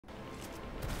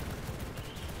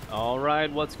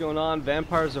Alright, what's going on?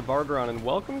 Vampires of Vargaron, and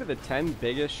welcome to the 10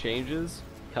 biggest changes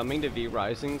coming to V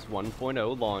Rising's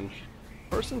 1.0 launch.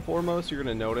 First and foremost, you're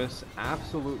going to notice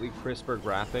absolutely crisper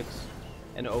graphics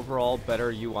and overall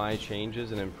better UI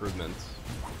changes and improvements.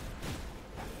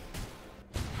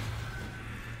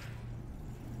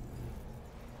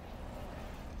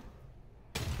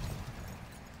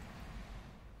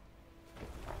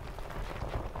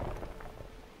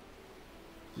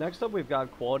 Next up, we've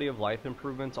got quality of life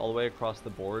improvements all the way across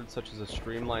the board, such as a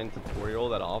streamlined tutorial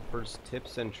that offers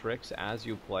tips and tricks as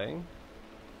you play.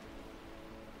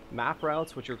 Map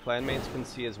routes, which your clanmates can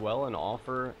see as well, and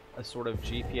offer a sort of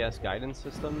GPS guidance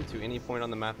system to any point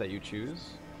on the map that you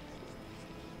choose.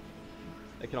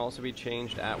 It can also be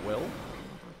changed at will,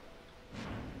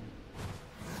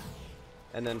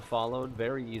 and then followed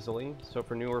very easily. So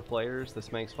for newer players,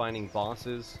 this makes finding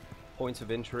bosses, points of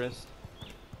interest,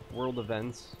 world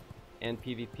events, and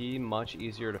PvP much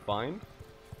easier to find.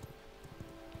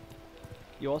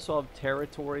 You also have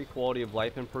territory quality of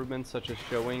life improvements, such as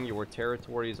showing your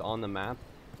territories on the map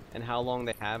and how long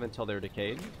they have until they're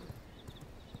decayed.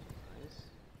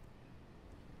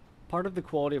 Part of the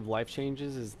quality of life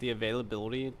changes is the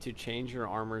availability to change your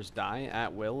armor's dye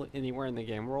at will anywhere in the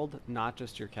game world, not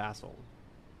just your castle.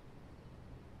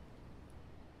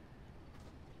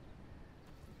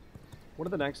 One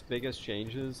of the next biggest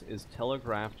changes is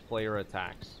telegraphed player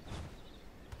attacks.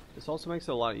 This also makes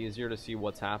it a lot easier to see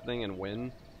what's happening and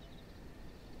when,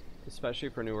 especially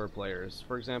for newer players.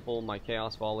 For example, my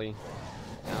Chaos Volley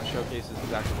now showcases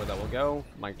exactly where that will go.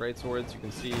 My Greatswords, you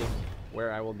can see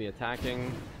where I will be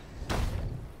attacking.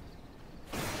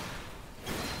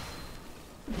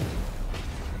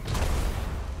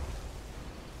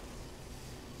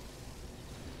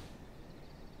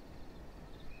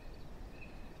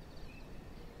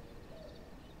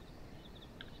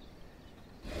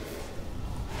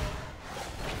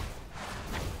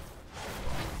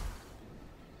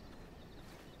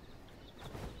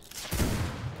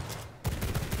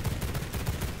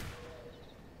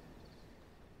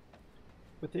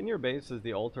 Within your base is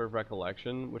the Altar of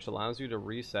Recollection, which allows you to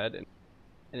reset an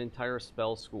entire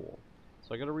spell school.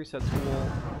 So I go to reset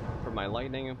school for my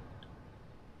lightning, and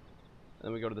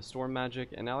then we go to the storm magic,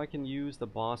 and now I can use the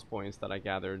boss points that I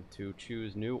gathered to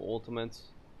choose new ultimates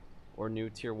or new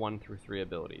tier 1 through 3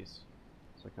 abilities.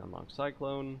 So I can unlock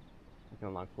Cyclone, I can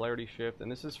unlock Polarity Shift,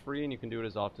 and this is free and you can do it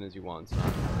as often as you want, so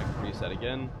I can reset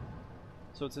again.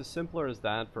 So it's as simpler as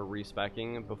that for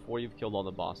respecking before you've killed all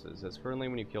the bosses, as currently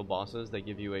when you kill bosses they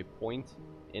give you a point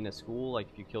in a school. Like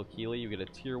if you kill Keely, you get a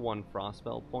tier 1 frost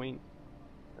spell point,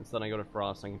 and so then I go to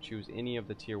frost and I can choose any of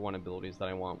the tier 1 abilities that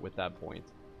I want with that point.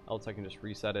 Else I can just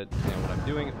reset it, depending on what I'm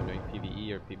doing, if I'm doing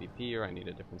PvE or PvP or I need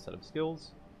a different set of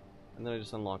skills, and then I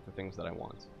just unlock the things that I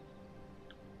want.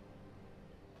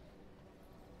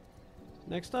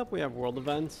 Next up we have world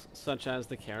events such as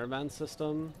the Caravans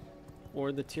system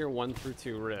or the tier 1 through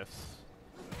 2 rifts.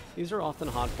 These are often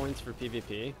hot points for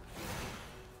PvP.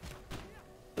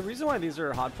 The reason why these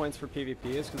are hot points for PvP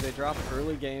is because they drop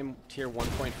early game tier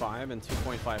 1.5 and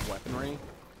 2.5 weaponry,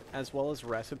 as well as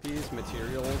recipes,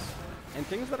 materials, and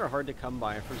things that are hard to come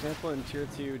by. For example, in tier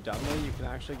 2 Dudley, you can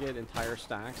actually get entire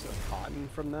stacks of cotton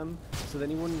from them, so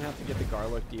then you wouldn't have to get the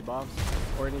garlic debuffs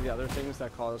or any of the other things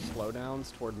that cause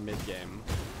slowdowns toward mid-game.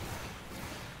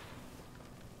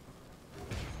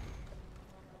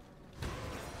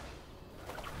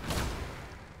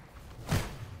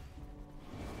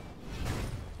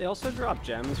 They also drop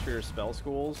gems for your spell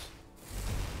schools,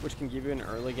 which can give you an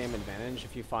early game advantage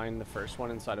if you find the first one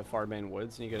inside of Farbane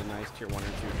Woods and you get a nice tier 1 or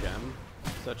 2 gem,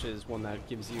 such as one that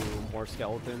gives you more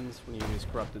skeletons when you use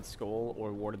Corrupted Skull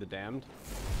or Ward of the Damned.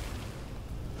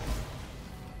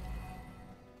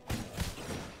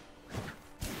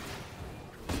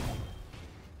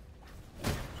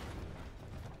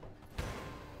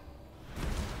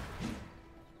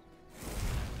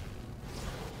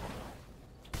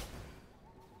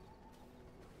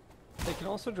 They can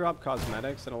also drop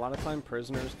cosmetics, and a lot of time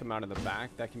prisoners come out of the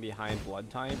back that can be high in blood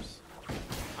types.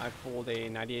 I've pulled a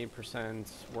 98%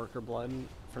 worker blood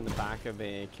from the back of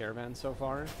a caravan so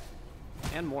far,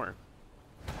 and more.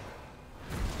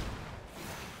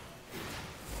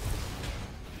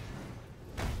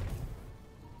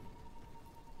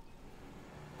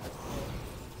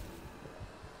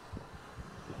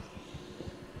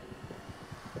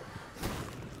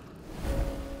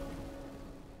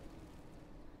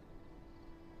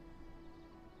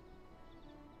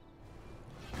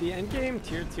 The endgame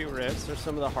tier 2 rifts are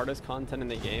some of the hardest content in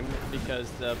the game because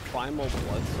the primal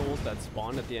blood souls that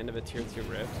spawn at the end of a tier 2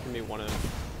 rift can be one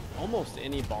of almost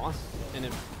any boss, and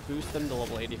it boosts them to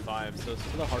level 85. So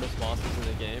some of the hardest bosses in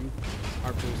the game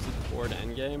are boosted toward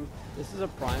endgame. This is a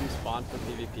prime spot for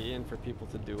PvP and for people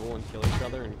to duel and kill each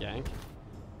other and gank.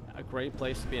 A great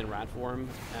place to be in rat form,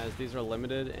 as these are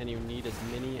limited and you need as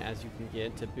many as you can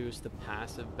get to boost the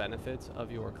passive benefits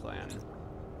of your clan.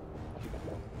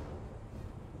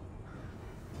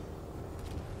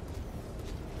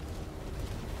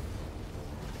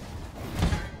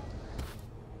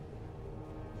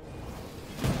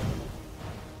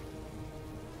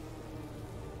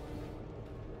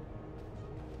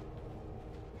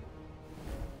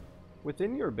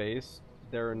 Within your base,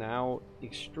 there are now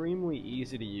extremely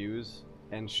easy to use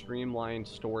and streamlined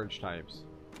storage types.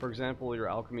 For example, your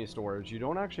alchemy storage, you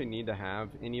don't actually need to have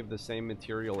any of the same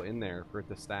material in there for it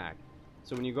to stack.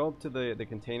 So when you go up to the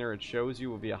container, it shows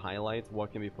you via highlights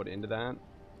what can be put into that,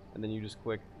 and then you just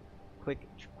click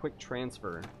quick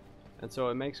transfer. And so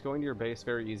it makes going to your base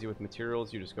very easy with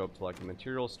materials. You just go up to like the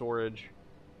material storage,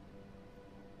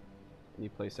 and you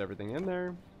place everything in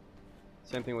there.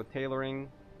 Same thing with tailoring.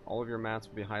 All of your mats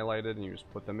will be highlighted and you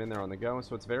just put them in there on the go.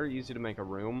 So it's very easy to make a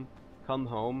room, come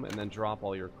home, and then drop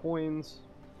all your coins,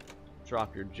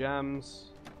 drop your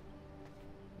gems,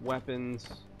 weapons,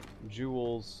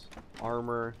 jewels,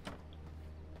 armor,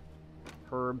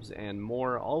 herbs, and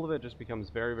more. All of it just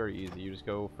becomes very, very easy. You just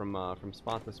go from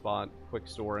spot to spot, quick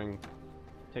storing.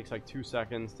 Takes like 2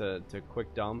 seconds to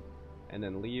quick dump and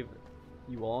then leave.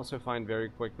 You will also find very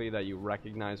quickly that you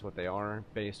recognize what they are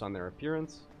based on their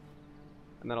appearance.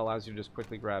 And that allows you to just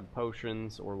quickly grab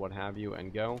potions or what have you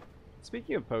and go.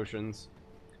 Speaking of potions,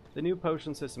 the new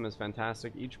potion system is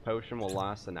fantastic. Each potion will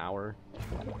last an hour.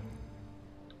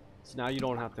 So now you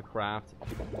don't have to craft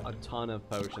a ton of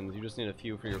potions. You just need a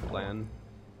few for your clan.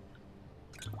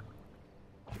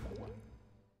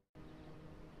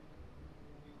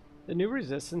 The new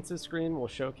resistances screen will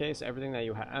showcase everything that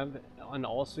you have, and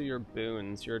also your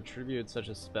boons, your attributes such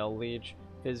as spell leech,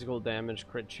 physical damage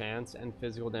crit chance, and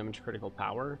physical damage critical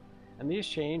power. And these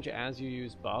change as you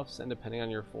use buffs and depending on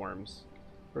your forms.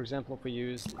 For example, if we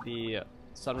use the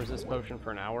sun resist potion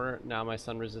for an hour, now my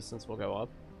sun resistance will go up.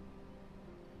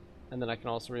 And then I can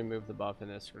also remove the buff in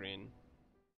this screen.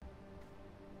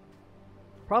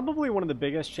 Probably one of the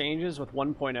biggest changes with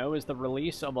 1.0 is the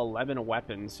release of 11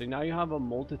 weapons. So now you have a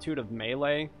multitude of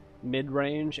melee,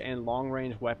 mid-range, and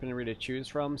long-range weaponry to choose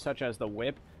from, such as the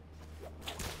whip,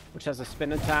 which has a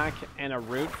spin attack and a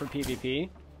root for PvP.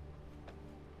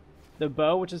 The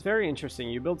bow, which is very interesting.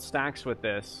 You build stacks with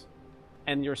this,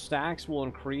 and your stacks will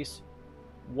increase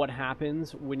what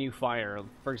happens when you fire.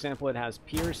 For example, it has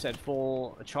pierce at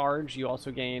full charge. You also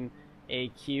gain a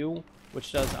Q,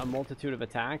 which does a multitude of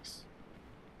attacks.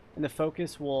 And the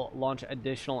focus will launch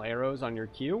additional arrows on your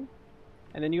Q.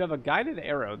 And then you have a guided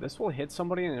arrow. This will hit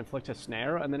somebody and inflict a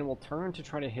snare, and then it will turn to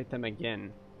try to hit them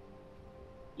again.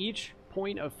 Each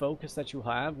point of focus that you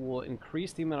have will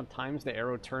increase the amount of times the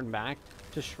arrow turned back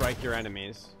to strike your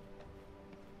enemies.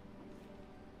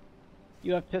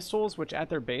 You have pistols, which at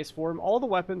their base form, all the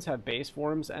weapons have base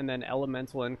forms and then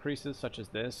elemental increases such as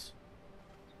this.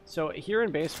 So here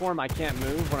in base form, I can't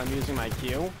move when I'm using my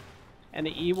Q, and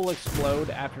the E will explode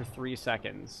after 3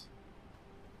 seconds.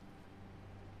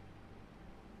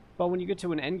 But when you get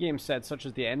to an endgame set such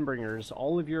as the Endbringers,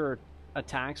 all of your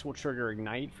attacks will trigger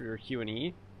Ignite for your Q and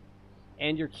E,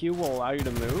 and your Q will allow you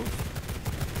to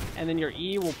move, and then your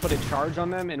E will put a charge on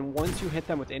them, and once you hit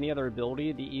them with any other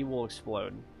ability, the E will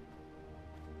explode.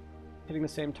 Hitting the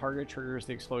same target triggers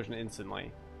the explosion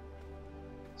instantly.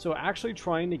 So actually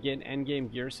trying to get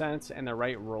endgame gear sets and the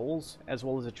right rolls, as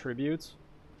well as attributes,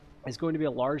 is going to be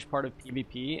a large part of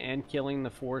PvP and killing the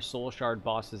 4 soul shard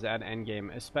bosses at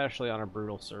endgame, especially on a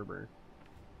brutal server.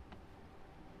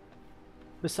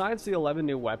 Besides the 11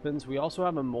 new weapons, we also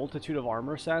have a multitude of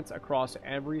armor sets across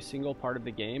every single part of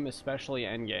the game, especially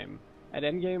endgame. At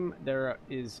endgame, there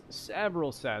is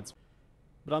several sets,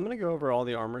 but I'm going to go over all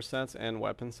the armor sets and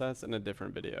weapon sets in a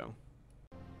different video.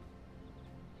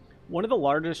 One of the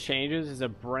largest changes is a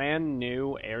brand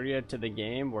new area to the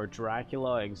game where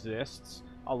Dracula exists,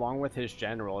 along with his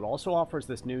general. It also offers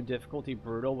this new difficulty,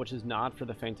 Brutal, which is not for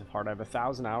the faint of heart. I have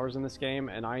 1,000 hours in this game,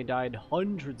 and I died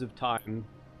hundreds of times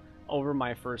over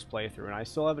my first playthrough, and I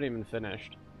still haven't even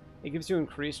finished. It gives you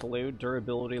increased loot,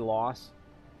 durability loss,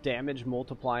 damage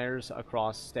multipliers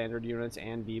across standard units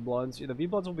and V-Bloods. The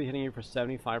V-Bloods will be hitting you for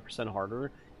 75%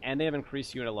 harder, and they have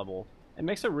increased unit level. It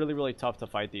makes it really, really tough to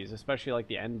fight these, especially like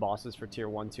the end bosses for tier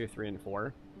 1, 2, 3, and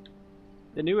 4.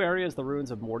 The new area is the Ruins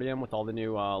of Mortium with all the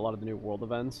new, a lot of the new world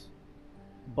events.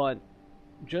 But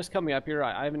just coming up here,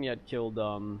 I haven't yet killed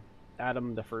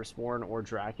Adam the Firstborn or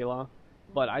Dracula.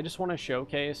 But I just want to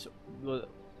showcase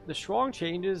the strong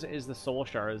changes is the soul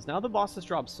shards. Now the bosses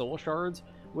drop soul shards,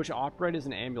 which operate as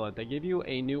an amulet. They give you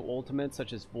a new ultimate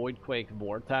such as Voidquake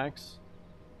Vortex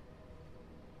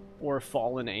or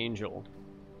Fallen Angel.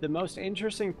 The most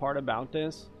interesting part about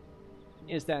this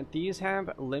is that these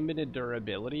have limited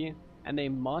durability, and they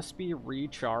must be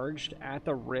recharged at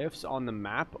the rifts on the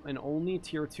map, and only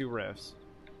tier 2 rifts.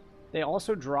 They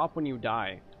also drop when you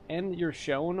die, and you're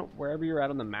shown wherever you're at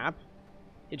on the map.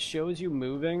 It shows you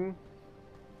moving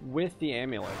with the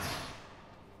amulets.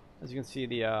 As you can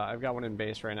see, I've got one in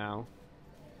base right now.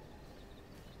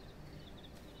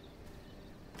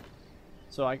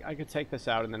 So I could take this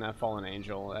out and then have Fallen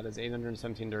Angel. That is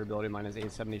 817 durability, mine is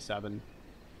 877.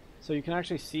 So you can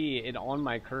actually see it on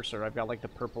my cursor. I've got like the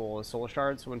purple soul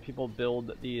shard. So when people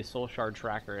build the soul shard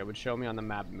tracker, it would show me on the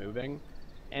map moving.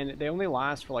 And they only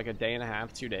last for like a day and a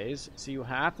half, 2 days. So you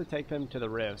have to take them to the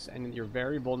rifts, and you're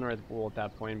very vulnerable at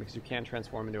that point because you can't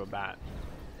transform into a bat.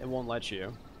 It won't let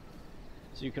you.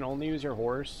 So you can only use your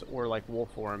horse or like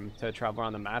wolf form to travel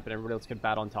around the map, and everybody else can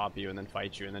bat on top of you and then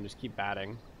fight you and then just keep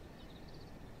batting.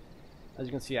 As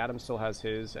you can see, Adam still has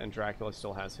his and Dracula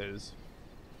still has his.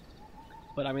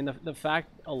 But I mean, the fact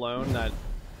alone that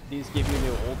these give you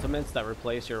new ultimates that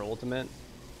replace your ultimate,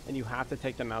 and you have to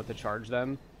take them out to charge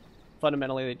them,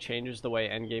 fundamentally it changes the way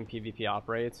endgame PvP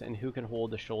operates and who can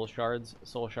hold the soul shards,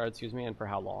 and for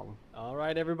how long.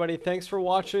 Alright everybody, thanks for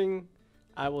watching.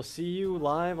 I will see you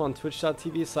live on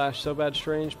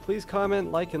twitch.tv/SoBadStrange. Please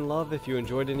comment, like, and love if you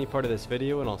enjoyed any part of this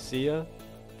video, and I'll see ya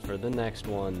for the next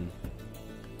one.